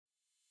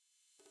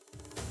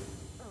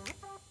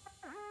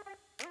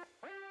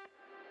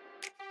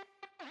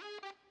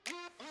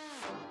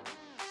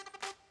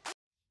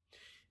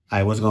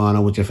Hey, what's going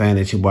on with your fan?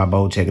 It's your boy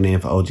Bo checking in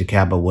for OG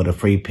Kappa with a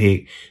free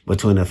pick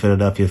between the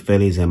Philadelphia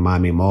Phillies and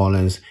Miami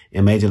Marlins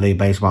in Major League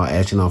Baseball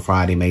action on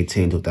Friday, May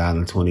 10,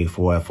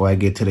 2024. Before I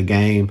get to the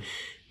game,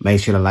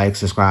 make sure to like,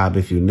 subscribe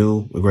if you're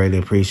new. We greatly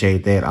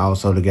appreciate that.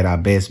 Also, to get our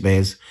best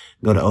bets,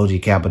 go to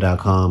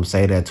ogkappa.com.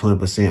 Save that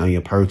 20% on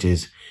your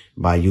purchase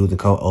by using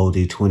code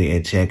OG20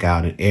 at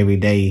checkout. And every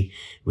day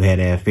we had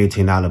that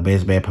 $15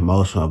 best bet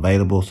promotion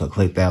available. So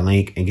click that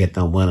link and get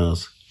them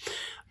winners.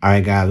 All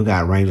right, guys, we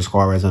got Ranger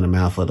Suarez on the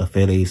mound for the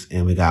Phillies,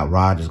 and we got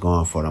Rogers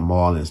going for the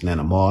Marlins. Now,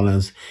 the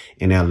Marlins,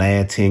 in their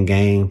last 10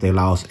 games, they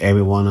lost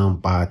every one of them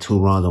by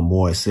 2 runs or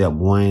more except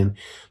one.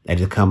 They're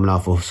just coming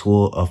off a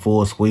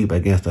full sweep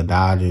against the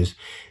Dodgers.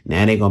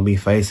 Now they're going to be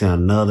facing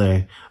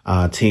another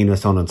team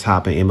that's on the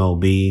top in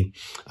MLB.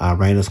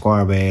 Ranger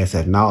Suarez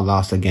has not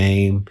lost a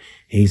game.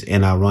 He's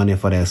in our running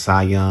for that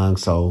Cy Young,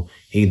 so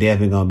he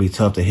definitely going to be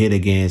tough to hit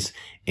against.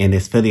 And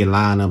this Philly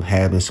lineup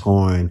has been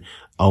scoring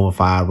over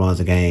 5 runs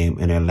a game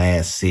in their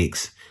last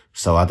 6.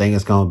 So I think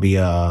it's going to be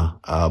a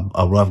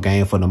rough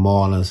game for the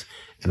Marlins.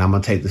 And I'm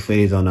going to take the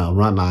Phillies on the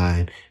run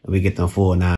line and we get them 4-9.